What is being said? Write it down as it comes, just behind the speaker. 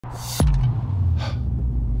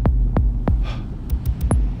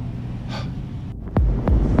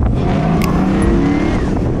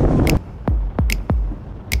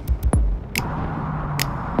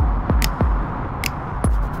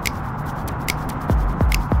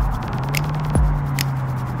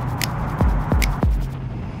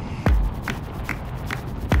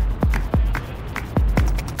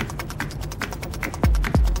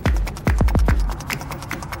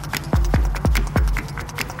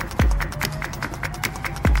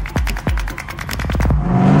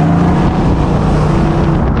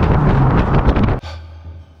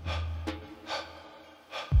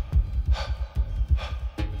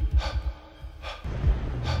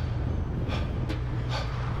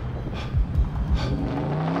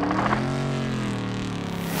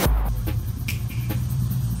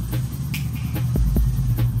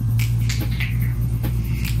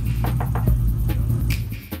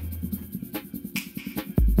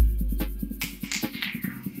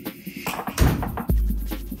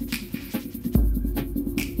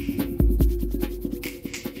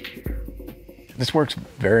This work's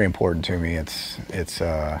very important to me.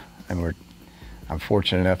 I'm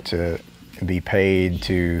fortunate enough to be paid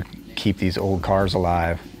to keep these old cars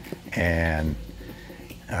alive, and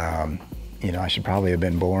you know, I should probably have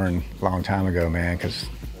been born a long time ago, man, because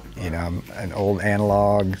you know, I'm an old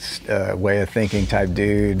analog way of thinking type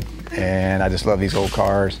dude, and I just love these old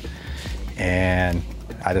cars, and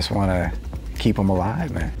I just want to keep them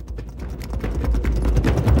alive, man.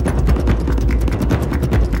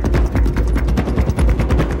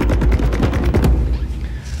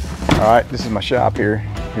 All right, this is my shop here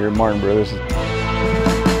at Martin Brothers.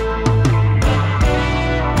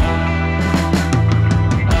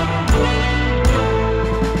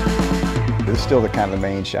 This is still the kind of the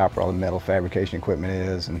main shop where all the metal fabrication equipment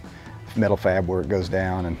is, and metal fab work goes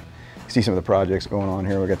down. And you see some of the projects going on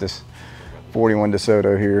here. We got this 41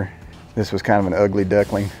 DeSoto here. This was kind of an ugly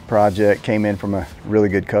duckling project. Came in from a really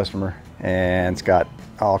good customer, and it's got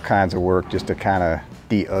all kinds of work just to kind of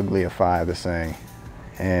de-uglyify this thing.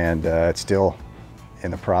 And it's still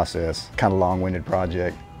in the process. Kind of long-winded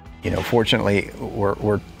project. You know, fortunately,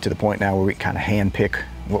 we're to the point now where we kind of hand-pick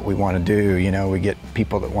what we want to do. You know, we get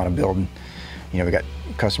people that want to build. You know, we got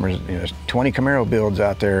customers. You know, there's 20 Camaro builds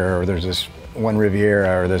out there, or there's this one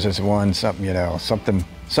Riviera, or there's this one something. You know, something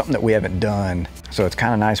that we haven't done. So it's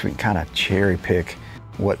kind of nice. We can kind of cherry-pick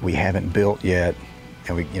what we haven't built yet,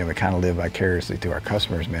 and we kind of live vicariously through our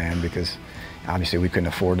customers, man, because obviously we couldn't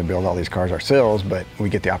afford to build all these cars ourselves, but we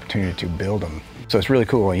get the opportunity to build them. So it's really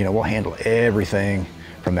cool. You know, we'll handle everything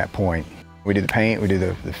from that point. We do the paint, we do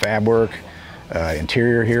the fab work,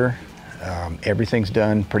 interior here. Everything's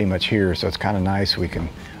done pretty much here, so it's kind of nice. We've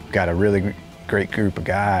got a really great group of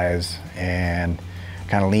guys and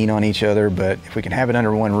kind of lean on each other, but if we can have it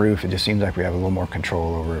under one roof, it just seems like we have a little more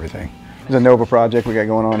control over everything. There's a Nova project we got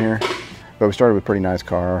going on here. But we started with a pretty nice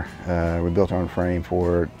car. We built our own frame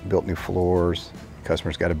for it, built new floors. The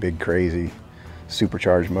customer's got a big, crazy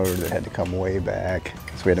supercharged motor that had to come way back.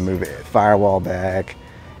 So we had to move it, firewall back.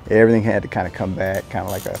 Everything had to kind of come back, kind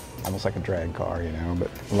of like almost like a drag car, you know. But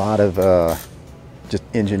a lot of just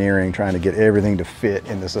engineering, trying to get everything to fit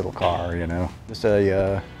in this little car, you know. Just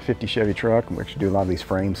a 50 Chevy truck. We actually do a lot of these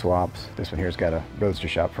frame swaps. This one here's got a Roadster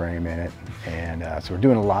shop frame in it. And so we're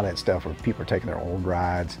doing a lot of that stuff where people are taking their old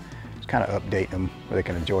rides, kind of update them where they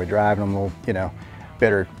can enjoy driving them, a little, you know,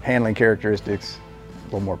 better handling characteristics, a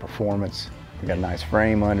little more performance. We got a nice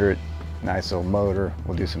frame under it, nice old motor.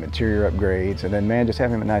 We'll do some interior upgrades, and then, man, just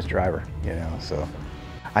have him a nice driver, you know. So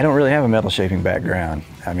I don't really have a metal shaping background.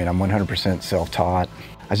 I mean, I'm 100% self-taught.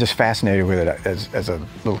 I was just fascinated with it as a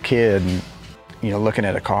little kid, and, you know, looking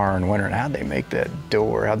at a car and wondering how'd they make that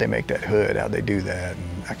door, how'd they make that hood, how'd they do that.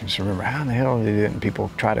 And I can just remember how in the hell they did it, and people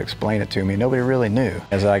try to explain it to me. Nobody really knew.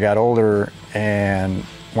 As I got older and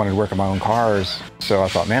wanted to work on my own cars, so I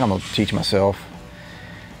thought, man, I'm gonna teach myself.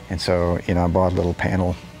 And so, you know, I bought a little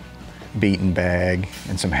panel beating bag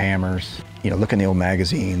and some hammers. You know, look in the old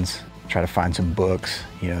magazines, try to find some books.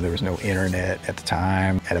 You know, there was no internet at the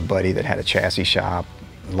time. I had a buddy that had a chassis shop,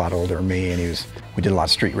 a lot older than me, and we did a lot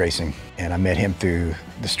of street racing. And I met him through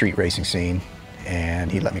the street racing scene.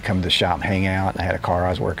 And he let me come to the shop and hang out. I had a car I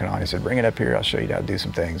was working on. He said, bring it up here, I'll show you how to do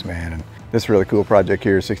some things, man. And this really cool project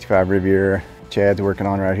here, 65 Riviera. Chad's working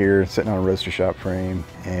on right here, sitting on a Roadster shop frame,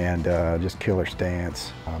 and just killer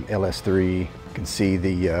stance. LS3, you can see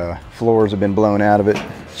the floors have been blown out of it.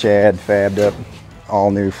 Chad fabbed up all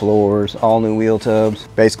new floors, all new wheel tubs.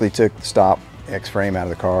 Basically took the stop X frame out of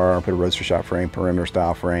the car, put a Roadster shop frame, perimeter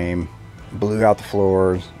style frame, blew out the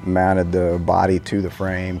floors, mounted the body to the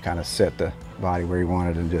frame, kind of set the body where he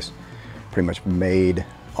wanted, and just pretty much made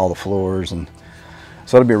all the floors, and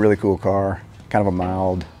so it'll be a really cool car. Kind of a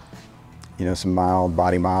mild, you know, some mild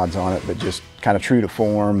body mods on it, but just kind of true to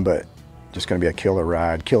form, but just going to be a killer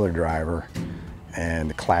ride, killer driver, and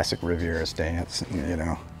the classic Riviera stance, you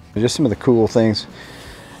know. Just some of the cool things.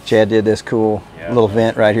 Chad did this cool little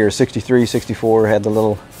vent right here, 63, 64, had the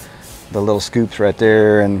little scoops right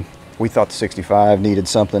there, and we thought the 65 needed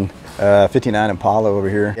something. 59 Impala over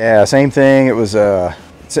here. Yeah, same thing. It was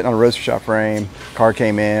sitting on a roadster shop frame. Car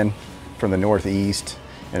came in from the northeast,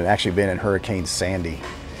 and it had actually been in Hurricane Sandy.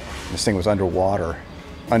 This thing was underwater,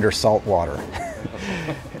 under salt water.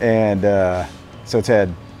 And so it's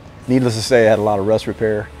had, needless to say, it had a lot of rust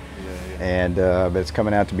repair. And but it's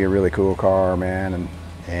coming out to be a really cool car, man,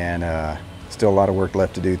 and still a lot of work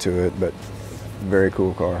left to do to it, but very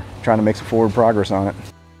cool car. Trying to make some forward progress on it.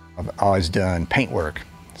 I've always done paint work,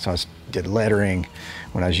 so I did lettering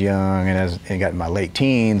when I was young, and as I got in my late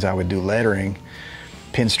teens, I would do lettering,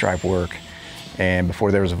 pinstripe work. And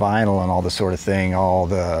before there was vinyl and all this sort of thing, all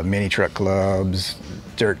the mini truck clubs,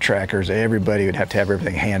 dirt trackers, everybody would have to have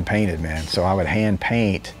everything hand painted, man. So I would hand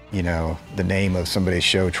paint, you know, the name of somebody's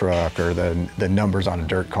show truck, or the numbers on a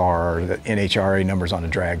dirt car, or the NHRA numbers on a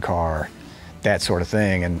drag car, that sort of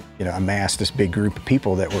thing. And, you know, amassed this big group of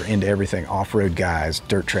people that were into everything: off-road guys,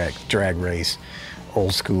 dirt track, drag race,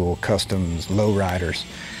 old school, customs, low riders.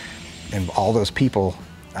 And all those people,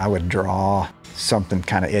 I would draw something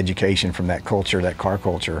kind of education from that culture, that car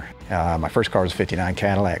culture. My first car was a 59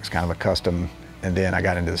 Cadillac, it's kind of a custom, and then I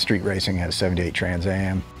got into the street racing, had a 78 Trans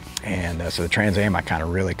Am, and so the Trans Am I kind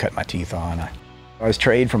of really cut my teeth on. I always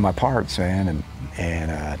trade from my parts, man,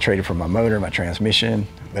 and traded from my motor, my transmission,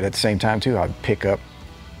 but at the same time too, I'd pick up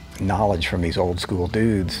knowledge from these old school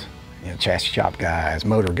dudes, you know, chassis shop guys,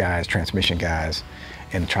 motor guys, transmission guys,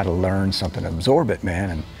 and try to learn something, absorb it, man.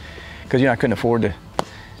 And because, you know, I couldn't afford to,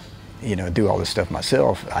 you know, do all this stuff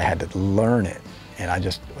myself. I had to learn it, and I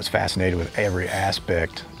just was fascinated with every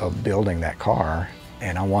aspect of building that car,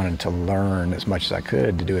 and I wanted to learn as much as I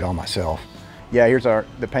could to do it all myself. Yeah, here's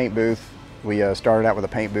the paint booth. We started out with a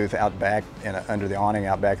paint booth out back and under the awning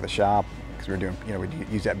out back of the shop, because we were doing, you know, we'd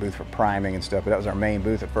use that booth for priming and stuff, but that was our main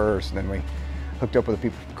booth at first. And then we hooked up with the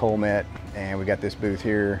people from Colmet, and we got this booth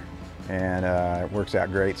here, and it works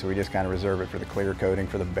out great. So we just kind of reserve it for the clear coating,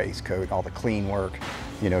 for the base coat, all the clean work.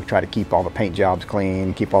 You know, try to keep all the paint jobs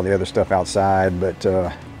clean, keep all the other stuff outside. But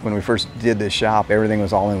when we first did this shop, everything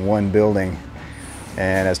was all in one building.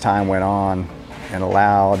 And as time went on and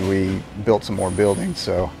allowed, we built some more buildings.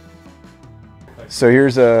 So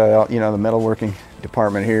here's you know, the metalworking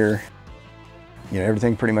department here. You know,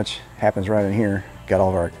 everything pretty much happens right in here. Got all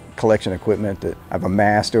of our collection equipment that I've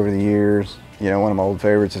amassed over the years. You know, one of my old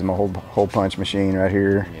favorites is my hole punch machine right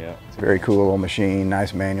here. Yeah. It's a very cool old machine,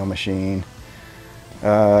 nice manual machine.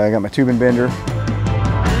 I got my tubing bender.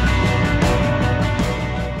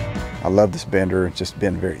 I love this bender. It's just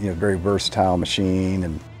been very versatile machine,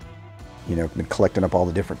 and, you know, been collecting up all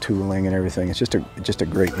the different tooling and everything. It's just a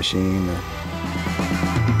great machine.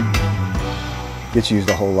 Gets used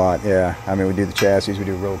a whole lot, yeah. I mean, we do the chassis, we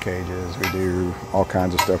do roll cages, we do all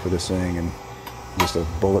kinds of stuff with this thing, and just a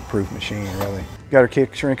bulletproof machine, really. Got our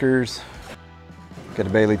kick shrinkers. Got a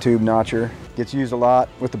Baileigh tube notcher. Gets used a lot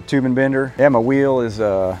with the tubing bender. Yeah, my wheel is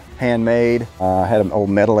handmade. I had an old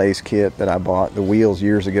Metal Ace kit that I bought the wheels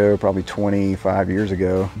years ago, probably 25 years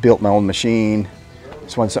ago. Built my own machine.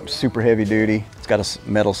 Just wanted something super heavy duty. It's got a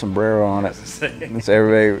metal sombrero on it.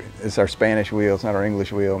 It's our Spanish wheel, it's not our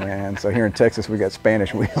English wheel, man. So here in Texas, we got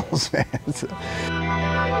Spanish wheels, man. So.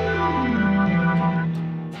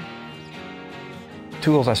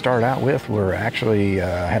 Tools I started out with were actually,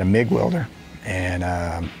 I had a MIG welder, and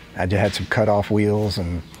I just had some cut-off wheels,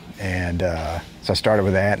 and so I started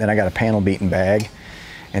with that. Then I got a panel beating bag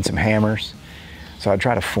and some hammers. So I'd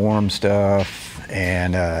try to form stuff,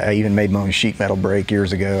 and I even made my own sheet metal brake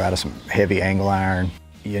years ago out of some heavy angle iron.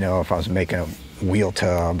 You know, if I was making a wheel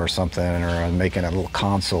tub or something, or I was making a little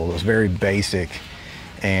console, it was very basic.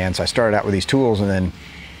 And so I started out with these tools, and then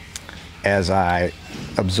as I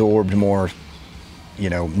absorbed more,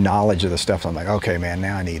 you know, knowledge of the stuff, I'm like, okay, man,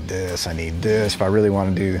 now I need this, I need this. If I really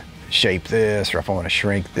want to shape this, or if I want to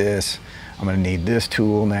shrink this, I'm going to need this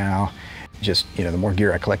tool now. Just, you know, the more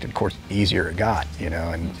gear I collected, of course, the easier it got, you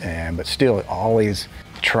know, but still always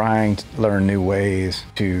trying to learn new ways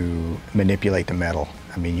to manipulate the metal.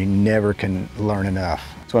 I mean, you never can learn enough.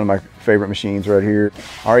 It's one of my favorite machines right here.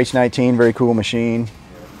 RH19, very cool machine.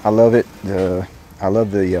 I love it. I love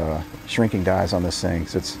the shrinking dies on this thing.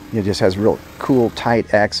 So it just has real cool,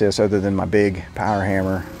 tight access. Other than my big power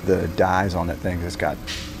hammer, the dies on that thing, it's got,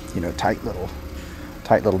 you know, tight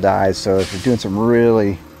little dies. So if you're doing some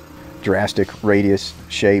really drastic radius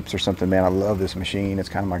shapes or something, man, I love this machine. It's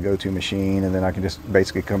kind of my go-to machine, and then I can just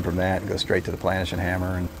basically come from that and go straight to the planishing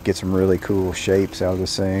hammer and get some really cool shapes out of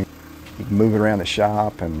this thing. You can move it around the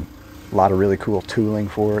shop, and a lot of really cool tooling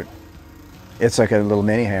for it. It's like a little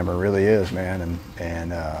mini hammer, it really is, man,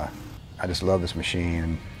 and I just love this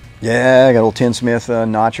machine. Yeah, I got a little tinsmith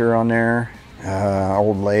notcher on there,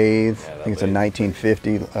 old lathe. I think it's a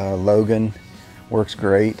 1950 Logan, works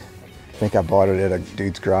great. I think I bought it at a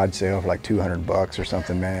dude's garage sale for like 200 bucks or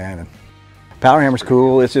something, man. And power hammer's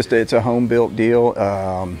cool. It's a home built deal.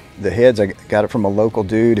 The heads, I got it from a local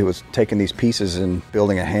dude who was taking these pieces and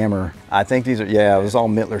building a hammer. I think these are, yeah, it was all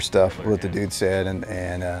Mittler stuff, what the dude said, and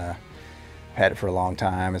had it for a long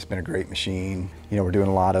time. It's been a great machine. You know, we're doing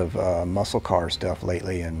a lot of muscle car stuff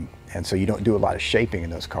lately, and so you don't do a lot of shaping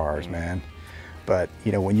in those cars, man. But,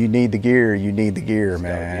 you know, when you need the gear, you need the gear,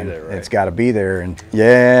 man. There, right? It's got to be there. And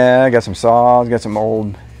yeah, I got some saws, got some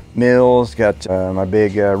old mills, got my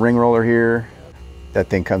big ring roller here. That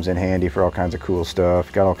thing comes in handy for all kinds of cool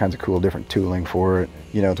stuff. Got all kinds of cool different tooling for it.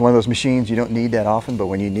 You know, it's one of those machines you don't need that often, but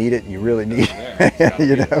when you need it, you really need it,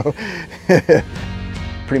 you know.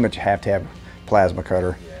 Pretty much have to have plasma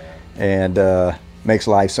cutter, and makes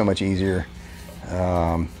life so much easier.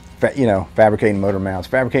 You know, fabricating motor mounts,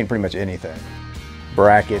 fabricating pretty much anything.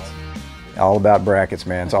 Brackets, all about brackets,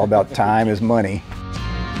 man. It's all about time is money.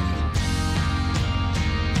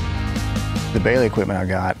 The Baileigh equipment I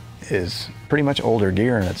got is pretty much older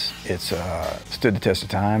gear, and it's stood the test of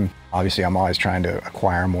time. Obviously, I'm always trying to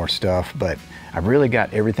acquire more stuff, but I've really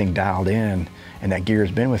got everything dialed in, and that gear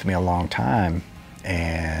has been with me a long time,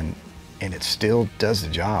 and it still does the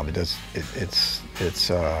job. It does.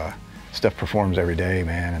 Stuff performs every day,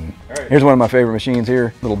 man. And here's one of my favorite machines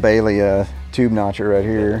here, little Baileigh tube notcher right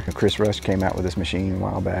here. Chris Rush came out with this machine a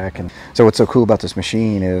while back, and so what's so cool about this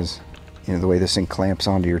machine is, you know, the way this thing clamps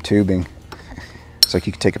onto your tubing. It's like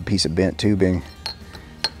you can take a piece of bent tubing,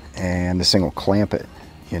 and this thing will clamp it,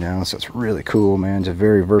 you know. So it's really cool, man. It's a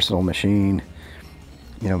very versatile machine,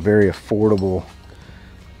 you know, very affordable.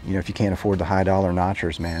 You know, if you can't afford the high dollar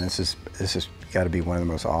notchers, man, this is got to be one of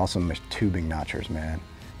the most awesome tubing notchers, man.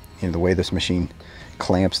 You know, the way this machine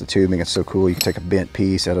clamps the tubing, it's so cool. You can take a bent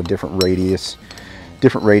piece at a different radius.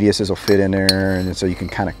 Different radiuses will fit in there, and so you can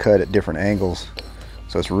kind of cut at different angles.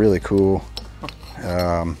 So it's really cool.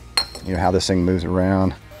 You know, how this thing moves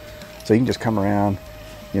around. So you can just come around,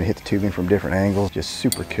 you know, hit the tubing from different angles. Just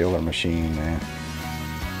super killer machine, man.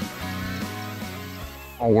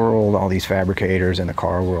 World, all these fabricators in the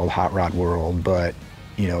car world, hot rod world, but,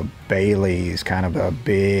 you know, Baileigh is kind of a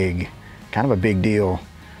big deal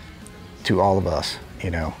to all of us,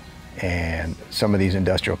 you know. And some of these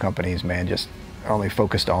industrial companies, man, just are only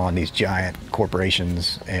focused on these giant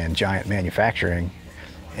corporations and giant manufacturing,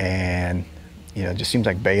 and, you know, it just seems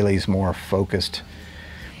like Baileigh's more focused.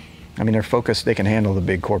 I mean, they're focused, they can handle the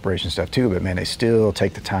big corporation stuff too, but man, they still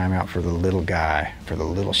take the time out for the little guy, for the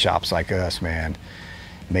little shops like us, man,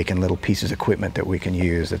 making little pieces of equipment that we can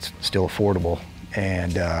use that's still affordable,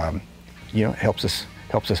 and you know, helps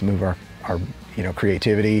us move our you know,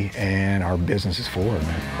 creativity and our businesses forward,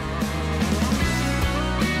 man.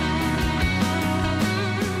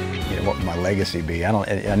 You know, what would my legacy be?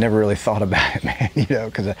 I never really thought about it, man. You know,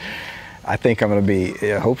 because I think I'm going to be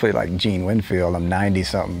hopefully like Gene Winfield. I'm 90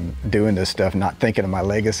 something doing this stuff, not thinking of my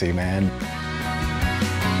legacy, man.